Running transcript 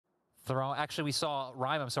Actually, we saw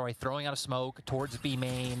Rhyme, throwing out a smoke towards B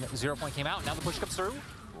main. 0 point came out. Now the push comes through.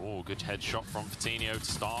 Oh, good headshot from Fatinho to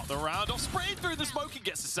start the round off. Spraying through the smoke and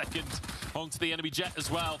gets a second onto the enemy jet as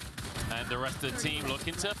well. And the rest of the team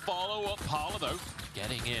looking to follow up. PARLA, though,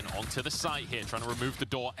 getting in onto the site here, trying to remove the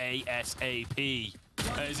door ASAP.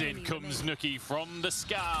 As in comes Nuki from the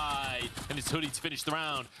sky. And it's Hoodie to finish the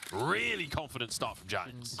round. Really confident start from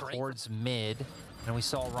Giants. Towards mid. And we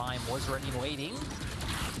saw Rhyme was ready and waiting.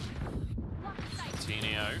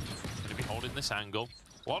 Fatinho going to be holding this angle.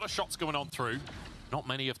 A lot of shots going on through. Not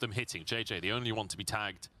many of them hitting. JJ, the only one to be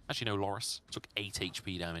tagged. Actually, no, Loris took 8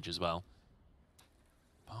 HP damage as well.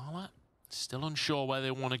 PARLA still unsure where they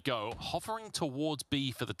want to go. Hovering towards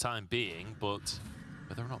B for the time being, but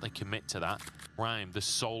whether or not they commit to that. Rhyme, the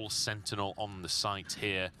sole sentinel on the site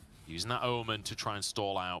here, using that Omen to try and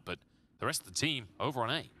stall out, but the rest of the team over on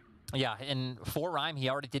A. Yeah, and for Rhyme, he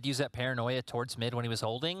already did use that paranoia towards mid when he was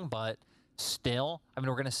holding, but still, I mean,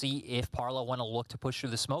 we're going to see if PARLA want to look to push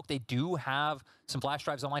through the smoke. They do have some flash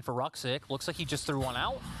drives online for Ruxic. Looks like he just threw one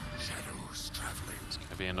out. Shadows traveling. It's going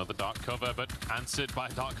to be another dark cover, but answered by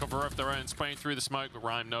dark cover of their own, spraying through the smoke. But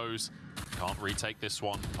Rhyme knows can't retake this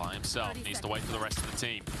one by himself. Needs to wait for the rest of the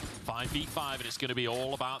team. 5v5, and it's going to be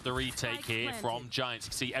all about the retake here from Giants. You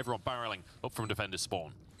can see everyone barreling up from defender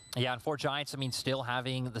spawn. Yeah, and for Giants, I mean, still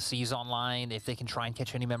having the C's online, if they can try and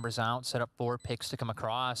catch any members out, set up 4 picks to come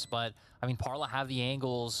across. But, I mean, PARLA have the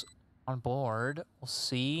angles on board. We'll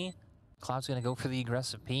see. Cloud's going to go for the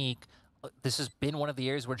aggressive peek. This has been one of the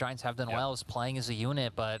areas where Giants have done well, is playing as a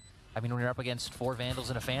unit. But, I mean, when you're up against 4 Vandals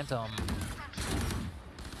and a Phantom...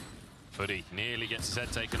 Hoodie nearly gets his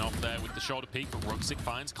head taken off there with the shoulder peek, but Ruxic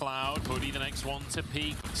finds Cloud. Hoodie the next one to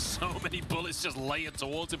peek. So many bullets just layered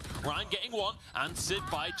towards him. Ryan getting one, answered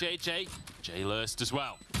by JJ. J-Lurst as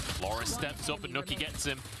well. Loris steps up and Nuki gets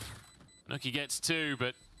him. Nuki gets 2,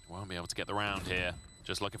 but won't be able to get the round here.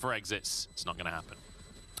 Just looking for exits. It's not going to happen.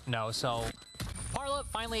 No, so PARLA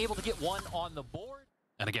finally able to get 1 on the board.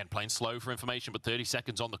 And again, playing slow for information, but 30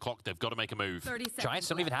 seconds on the clock. They've got to make a move. Giants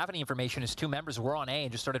don't even have any information as 2 members were on A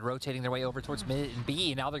and just started rotating their way over towards mid and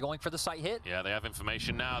B. Now they're going for the site hit. Yeah, they have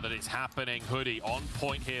information now that it's happening. Hoodie on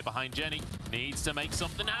point here behind Jenny. Needs to make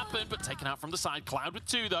something happen, but taken out from the side. Cloud with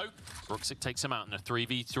 2, though. Ruxic takes him out in a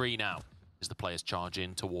 3v3 now as the players charge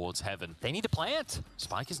in towards heaven. They need to plant.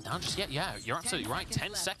 Spike isn't down just yet. Yeah, you're absolutely right.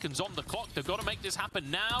 10 seconds on the clock. They've got to make this happen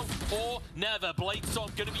now or never. Blade Storm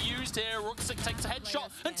going to be used here. Ruxic takes a headshot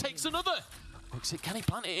and takes another. Ruxic, can he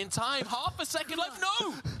plant it in time? Half a second left.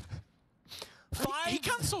 No! He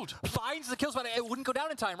cancelled. Finds the kills, but it wouldn't go down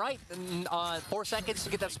in time, right? And, 4 seconds to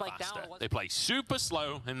get that spike down. They play super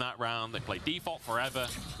slow in that round. They play default forever,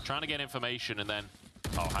 trying to get information, and then,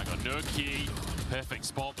 oh, hang on, Nuki. Perfect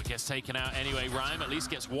spot, but gets taken out anyway. Rhyme at least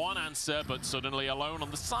gets 1 answer, but suddenly alone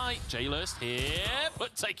on the site. J-Lurst here,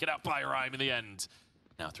 but taken out by Rhyme in the end.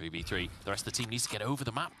 Now 3v3. The rest of the team needs to get over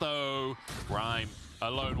the map, though. Rhyme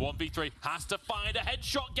alone, 1v3. Has to find a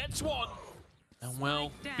headshot, gets 1. And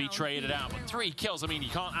will be traded out. But 3 kills, I mean, you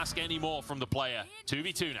can't ask any more from the player.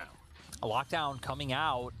 2v2 now. A lockdown coming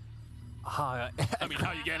out. I mean, how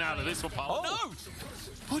are you getting out of this one, PARLA? Oh. No!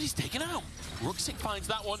 Hoodie's taken out. Ruxic finds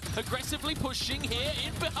that one, aggressively pushing here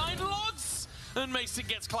in behind Lods. And Mason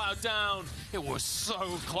gets Cloud down. It was so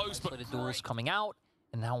close, but... The duels coming out.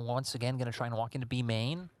 And now once again going to try and walk into B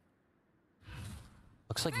main.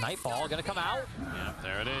 Looks like Nightfall going to come out. Yeah,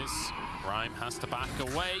 there it is. Rhyme has to back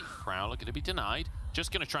away. Prowler going to be denied.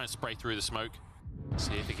 Just going to try and spray through the smoke.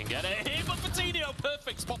 See if he can get it. But Fatinho,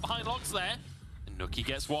 perfect spot behind Logs there. And Nuki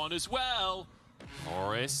gets 1 as well.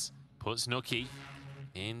 Loris puts Nuki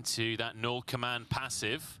into that null command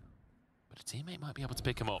passive. But a teammate might be able to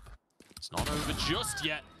pick him up. It's not over just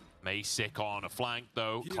yet. Masick on a flank,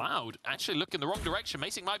 though. Cloud actually looking the wrong direction.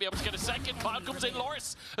 Masick might be able to get a second. Cloud comes in.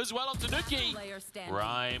 Loris as well onto Nuki.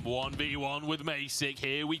 Rhyme 1v1 with Masick.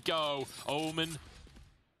 Here we go. Omen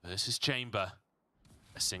versus Chamber.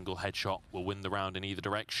 A single headshot will win the round in either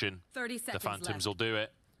direction. 30 seconds The Phantoms left. will do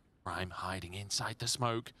it. Rhyme hiding inside the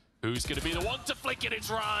smoke. Who's going to be the one to flick it?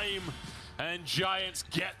 It's Rhyme. And Giants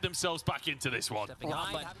get themselves back into this one.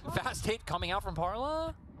 Fast hit coming out from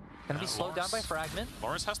PARLA. Going to be slowed down by Fragment.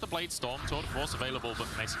 Loris has the Blade Storm, Tour de Force available, but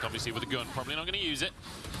Masick obviously with a gun. Probably not going to use it.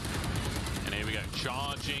 And here we go,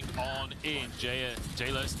 charging on in.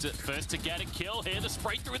 J-Lurst first to get a kill here. The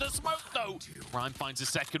spray through the smoke, though. Rhyme finds a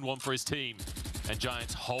second one for his team. And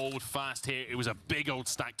Giants hold fast here. It was a big old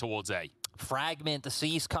stack towards A. Fragment, the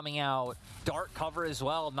C's coming out. Dark cover as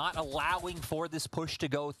well, not allowing for this push to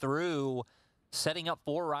go through. Setting up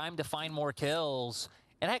for Rhyme to find more kills.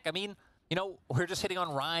 And heck, I mean, You know, we're just hitting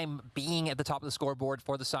on Rhyme being at the top of the scoreboard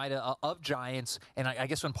for the side of Giants, and I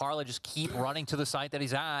guess when PARLA just keep running to the site that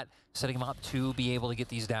he's at, setting him up to be able to get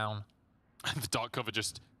these down. And the dark cover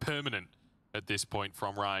just permanent at this point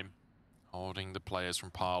from Rhyme, holding the players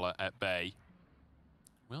from PARLA at bay.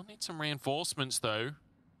 We'll need some reinforcements, though.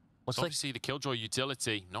 Looks so like obviously the Killjoy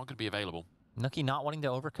utility not going to be available. Nookie not wanting to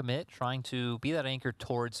overcommit, trying to be that anchor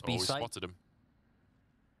towards B site. Spotted him.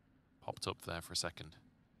 Popped up there for a second.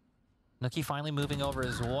 Nookie finally moving over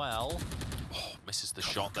as well. Oh, misses the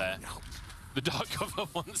shot there. The dark cover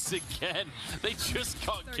once again. They just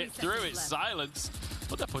can't get through it. Silence.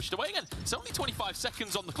 But they're pushed away again. It's only 25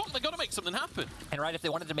 seconds on the clock. They've got to make something happen. And right, if they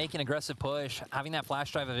wanted to make an aggressive push, having that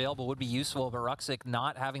flash drive available would be useful, but Ruxic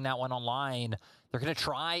not having that one online. They're going to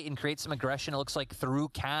try and create some aggression, it looks like, through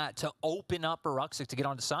Cat to open up for Ruxic to get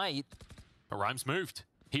onto site. But Rhyme's moved.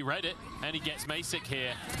 He read it, and he gets Masic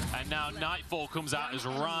here. And now Nightfall comes out as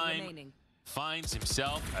Rhyme finds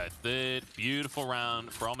himself a third beautiful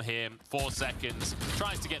round from him. 4 seconds.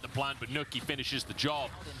 Tries to get the plant, but Nookie finishes the job.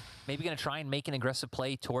 Maybe going to try and make an aggressive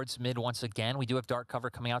play towards mid once again. We do have dark cover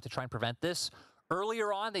coming out to try and prevent this.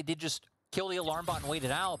 Earlier on, they did just kill the alarm bot and wait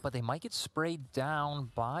it out, but they might get sprayed down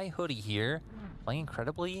by Hoodie here. Playing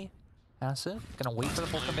incredibly passive. Going to wait for the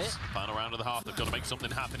full commit. Final round of the half. They've got to make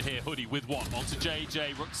something happen here. Hoodie with one. Onto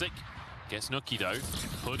JJ. Ruxic gets Nookie though.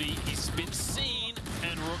 Hoodie, he's been seen,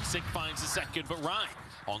 and Ruxic finds the second, but Rhyme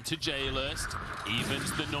onto J-List.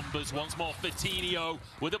 Evens the numbers once more. Fatinho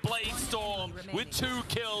with a Blade Storm with 2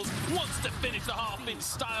 kills. Wants to finish the half in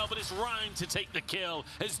style, but it's Rhyme to take the kill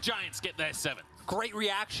as Giants get their 7th. Great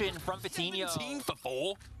reaction from Fatinho. 17 for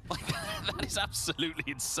 4. Like, that is absolutely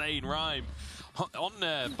insane, Rhyme. On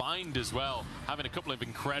Bind as well, having a couple of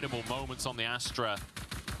incredible moments on the Astra.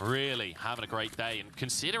 Really having a great day, and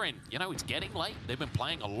considering, you know, it's getting late. They've been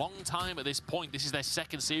playing a long time at this point. This is their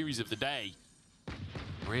 2nd series of the day.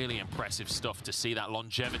 Really impressive stuff to see that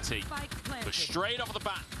longevity. But straight off the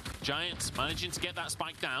bat, Giants managing to get that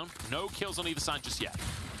spike down. No kills on either side just yet.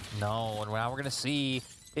 No, and now we're going to see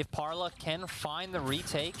if PARLA can find the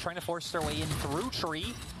retake, trying to force their way in through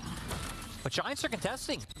tree. But Giants are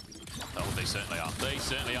contesting. Oh, they certainly are. They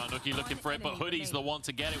certainly are. Nookie looking for it, but Hoodie's the one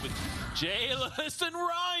to get it with J-List and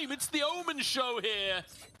Rhyme. It's the Omen show here.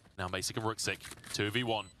 Now Masic and Ruxic,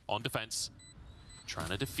 2v1 on defense. Trying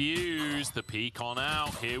to defuse the peek on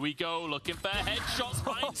out. Here we go, looking for headshots,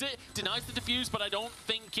 finds it, denies the defuse, but I don't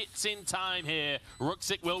think it's in time here.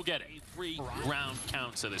 Ruxic will get it. 3-round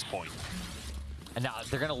counts at this point. And now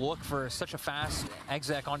they're going to look for such a fast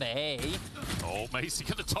exec onto A. Oh,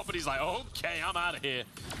 Masic at the top, and he's like, okay, I'm out of here.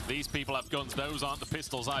 These people have guns. Those aren't the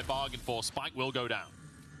pistols I bargained for. Spike will go down.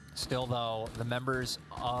 Still, though, the members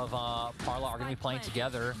of PARLA are going to be playing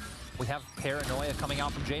together. We have Paranoia coming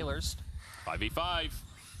out from Jailers. 5v5.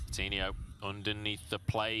 Fatinho underneath the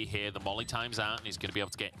play here. The molly time's out, and he's going to be able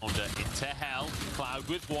to get under into hell. Cloud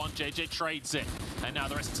with one. JJ trades it. And now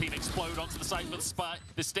the rest of the team explode onto the side, but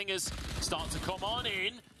the Stingers start to come on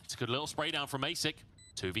in. It's a good little spray down from Masic.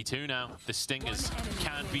 2v2 now. The Stingers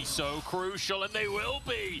can be so crucial, and they will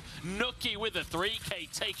be. Nookie with a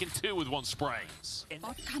 3K, taking 2 with 1 spray.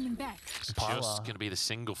 Coming back. It's just going to be the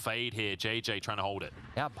single fade here. JJ trying to hold it.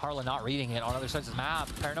 Yeah, PARLA not reading it on other sides of the map.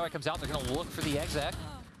 Paranoia comes out. They're going to look for the exec.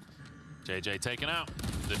 JJ taken out.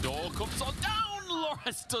 The door comes on down.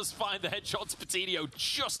 Lores does find the headshot to Fatinho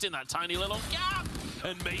just in that tiny little gap.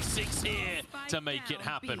 And Masic's here to make it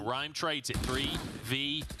happen. Rhyme trades it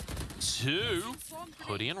 3v2.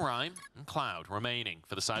 Hoodie and Rhyme and Cloud remaining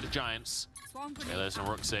for the side of Giants. Taylor's and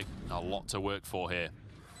Ruxic, a lot to work for here.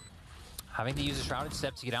 Having to use a Shrouded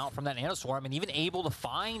Step to get out from that Nanoswarm and even able to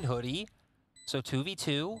find Hoodie. So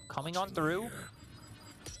 2v2 coming on through.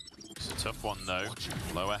 It's a tough one though.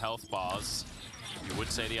 Lower health bars. You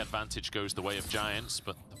would say the advantage goes the way of Giants,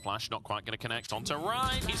 but the flash not quite going to connect onto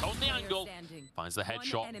Rhyme. He's on the angle. Finds the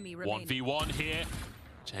headshot. 1v1 here.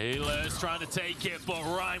 Taylor's trying to take it, but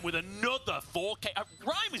Rhyme with another 4K.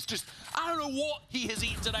 Rhyme is just, I don't know what he has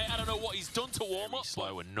eaten today. I don't know what he's done to warm up.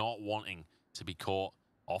 Slow and not wanting to be caught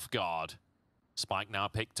off guard. Spike now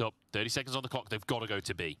picked up. 30 seconds on the clock. They've got to go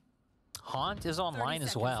to B. Haunt is online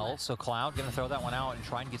as well, left. So Cloud going to throw that one out and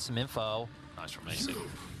try and get some info. Nice from Masic.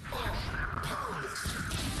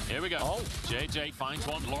 Here we go. Oh. JJ finds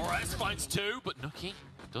one. Lores finds 2, but Nookie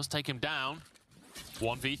does take him down.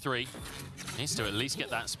 1v3. Needs to at least get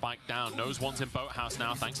that spike down. Knows one's in boathouse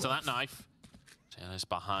now thanks to that knife. Taylor's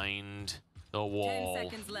behind the wall. 10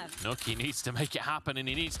 seconds left. Nookie needs to make it happen, and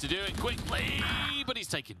he needs to do it quickly, but he's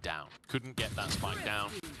taken down. Couldn't get that spike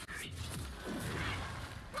down.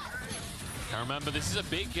 Now remember, this is a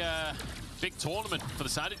big tournament for the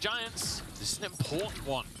side of Giants. This is an important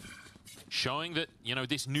one. showing that, you know,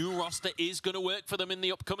 this new roster is going to work for them in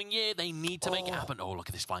the upcoming year. They need to make it happen. Oh, look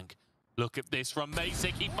at this flank. Look at this from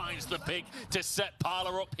Masick. He finds the pick to set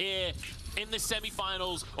PARLA up here in the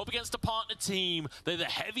semi-finals, up against a partner team. They're the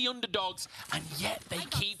heavy underdogs, and yet they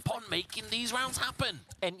keep on making these rounds happen.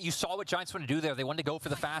 And you saw what Giants wanted to do there. They wanted to go for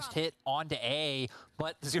the fast hit onto A,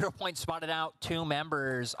 but 0 Point spotted out 2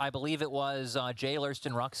 members. I believe it was Jay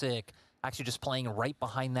Lurston Ruxick actually just playing right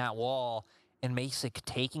behind that wall, and Masick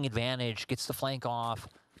taking advantage, gets the flank off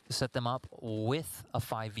to set them up with a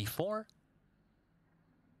 5v4.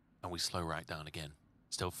 And we slow right down again.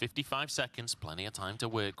 Still 55 seconds, plenty of time to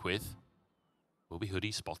work with. Will be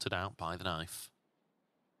Hoodie spotted out by the knife.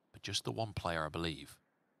 But just the one player, I believe.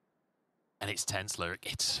 And it's tense, Lyric.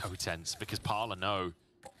 It's so tense because PARLA know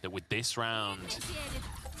that with this round,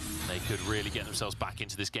 they could really get themselves back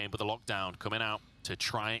into this game. But the lockdown coming out to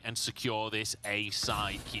try and secure this A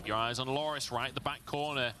side. Keep your eyes on Loris right at the back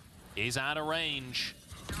corner. Is out of range.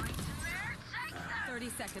 30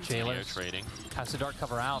 seconds. Jailers trading. has the dark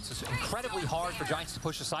cover out, so it's incredibly hard for Giants to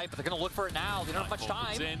push aside, but they're going to look for it now. They don't have much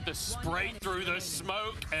time. In the spray through the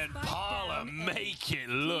smoke, and PARLA make it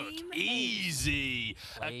look easy.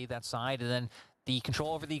 Play that side, and then the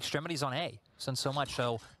control over the extremities on A. Done so much,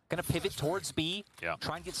 so going to pivot towards B,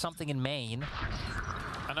 try and get something in main.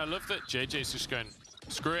 And I love that JJ's just going,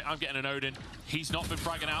 screw it, I'm getting an Odin. He's not been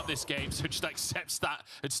fragging out this game, so just accepts that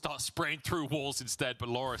and starts spraying through walls instead. But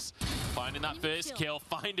Loris finding that first kill,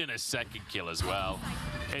 finding a second kill as well.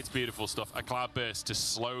 It's beautiful stuff. A cloudburst to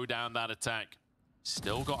slow down that attack.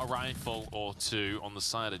 Still got a rifle or two on the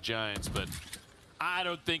side of Giants, but I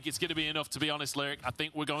don't think it's going to be enough, to be honest, Lyric. I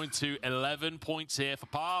think we're going to 11 points here for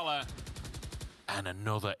PARLA. And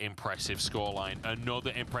another impressive scoreline,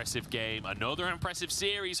 another impressive game, another impressive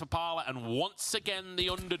series for PARLA, and once again the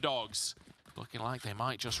underdogs looking like they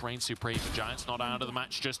might just reign supreme. The Giants not out of the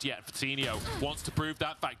match just yet. Fatinho wants to prove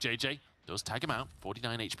that fact. JJ does tag him out.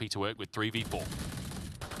 49 HP to work with 3v4.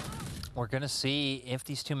 We're going to see if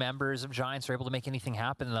these 2 members of Giants are able to make anything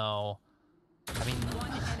happen, though. I mean,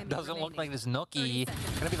 doesn't look like this Nookie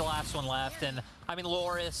going to be the last one left. And, I mean,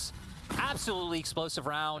 Loris, absolutely explosive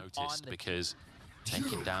round. Noticed because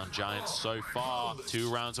taking down Giants so far,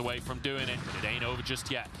 2 rounds away from doing it, but it ain't over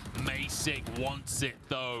just yet. Masick wants it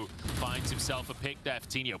though, finds himself a pick there.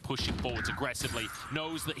 Fatinho pushing forwards aggressively,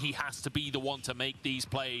 knows that he has to be the one to make these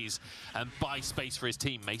plays and buy space for his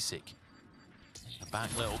team. Masick, a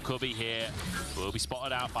back little cubby here, will be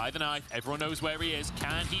spotted out by the knife. Everyone knows where he is.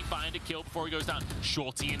 Can he find a kill before he goes down?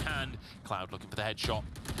 Shorty in hand. Cloud looking for the headshot.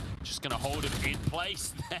 Just going to hold him in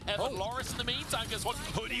place there. But Loris in the meantime gets one.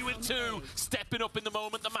 Hoodie with 2. Stepping up in the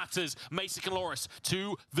moment that matters. Masick and Loris,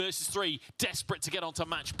 2 versus 3. Desperate to get onto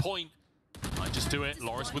match point. Might just do it.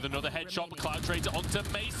 Loris with another headshot. But Cloud trades it onto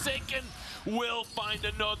Masick and will find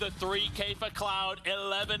another 3K for Cloud.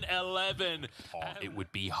 11-11. Oh, it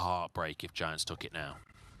would be heartbreak if Giants took it now.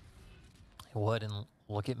 It would, and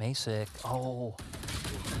look at Masick. Oh,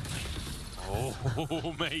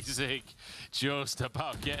 Masick just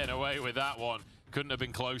about getting away with that one. Couldn't have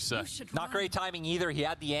been closer. Not great timing either. He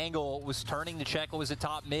had the angle, was turning to check what was at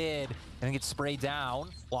top mid, and it gets sprayed down.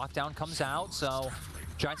 Lockdown comes out, so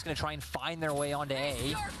Giants going to try and find their way onto A.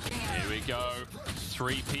 Here we go.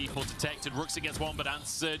 3 people detected. Ruxick gets one, but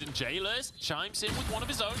answered, and Jailers chimes in with one of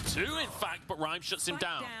his own. 2, in fact, but Rhyme shuts him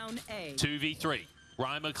down. 2v3.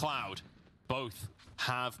 Rhyme and Cloud, both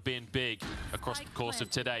have been big across the course of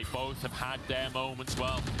today. Both have had their moments.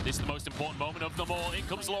 Well, this is the most important moment of them all. In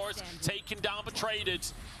comes Loris, taken down but traded.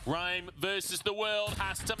 Rhyme versus the world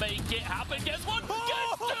has to make it happen. Gets one,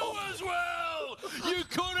 gets 2 as well! You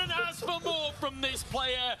couldn't ask for more from this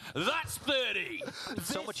player. That's 30.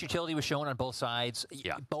 So much utility was shown on both sides.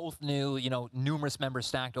 Both knew, you know, numerous members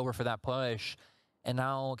stacked over for that push. And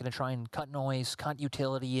now going to try and cut noise, cut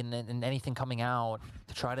utility, and anything coming out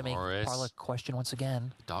to try to make PARLA question once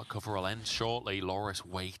again. Dark cover will end shortly. Loris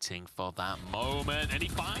waiting for that moment, and he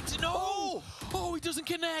finds it. No! Oh, he doesn't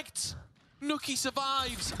connect. Nookie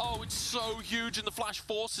survives. Oh, it's so huge, and the flash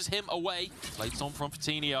forces him away. Blades on from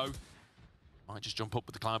Fatinho. Might just jump up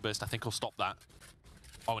with the cloudburst. I think he'll stop that.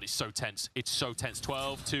 Oh, and it's so tense. It's so tense.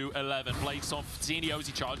 12-11. Blades on Fatinho as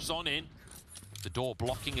he charges on in. The door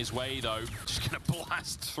blocking his way, though. Just going to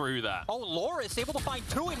blast through that. Oh, Loris able to find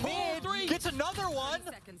 2 in mid. Gets another one.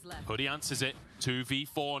 Hoodie answers it.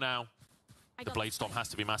 2v4 now. The blade storm has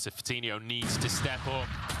to be massive. Fatinho needs to step up.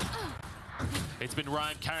 It's been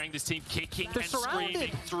Rhyme carrying this team, kicking and screaming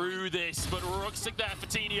through this. But Ruxick there,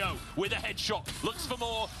 Fatinho with a headshot. Looks for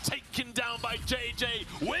more. Taken down by JJ.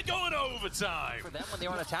 We're going overtime. For them when they're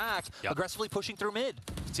on attack, aggressively pushing through mid.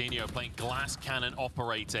 Fatinho playing glass cannon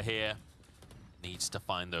operator here. needs to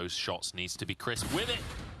find those shots, needs to be crisp with it.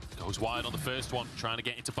 Goes wide on the first one, trying to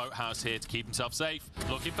get into Boathouse here to keep himself safe.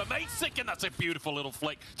 Looking for Masick, and that's a beautiful little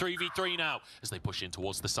flick. 3v3 now as they push in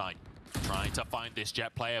towards the side. Trying to find this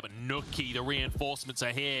Jet player, but Nookie, the reinforcements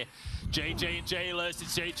are here. JJ and Jailers,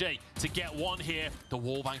 it's JJ to get one here. The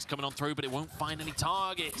wallbang's coming on through, but it won't find any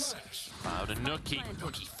targets. Cloud and Nookie,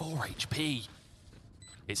 4 HP.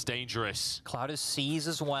 It's dangerous. Cloud is C's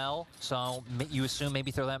as well, so you assume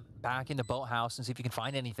maybe throw that back into Boathouse and see if you can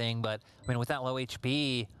find anything, but I mean, with that low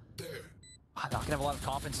HP, not gonna have a lot of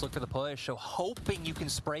confidence to look for the push, so hoping you can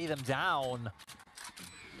spray them down.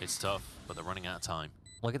 It's tough, but they're running out of time.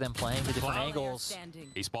 Look at them playing the different angles.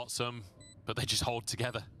 He spots them, but they just hold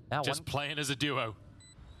together. Yeah, just playing as a duo.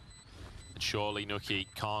 And surely Nookie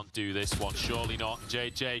can't do this one. Surely not. And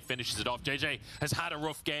JJ finishes it off. JJ has had a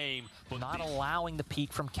rough game. But not allowing the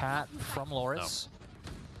peek from Cat, from Loris.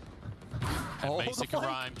 No. And Masick and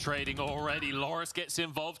Rhyme trading already. Loris gets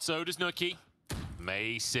involved, so does Nookie.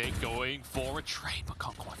 Masick going for a trade, but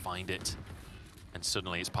can't quite find it. And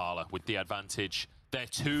suddenly it's PARLA with the advantage. They're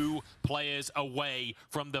 2 players away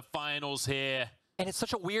from the finals here. And it's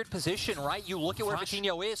such a weird position, right? You look at where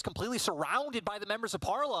Vitinho is, completely surrounded by the members of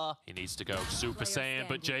PARLA. He needs to go Super Saiyan,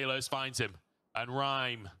 but Jailers finds him. And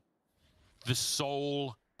Rhyme, the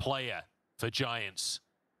sole player for Giants,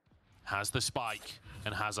 has the spike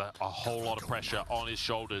and has a whole lot of pressure on his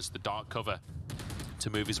shoulders, the dark cover, to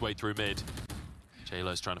move his way through mid.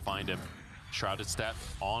 Jailers trying to find him. Shrouded step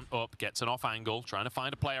on up, gets an off angle, trying to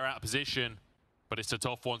find a player out of position. But it's a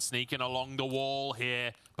tough one, sneaking along the wall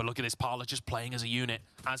here. But look at this, PARLA just playing as a unit,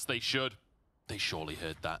 as they should. They surely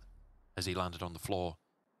heard that as he landed on the floor.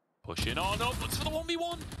 Pushing on up, looks for the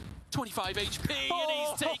 1v1. 25 HP, and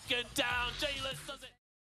he's taken down.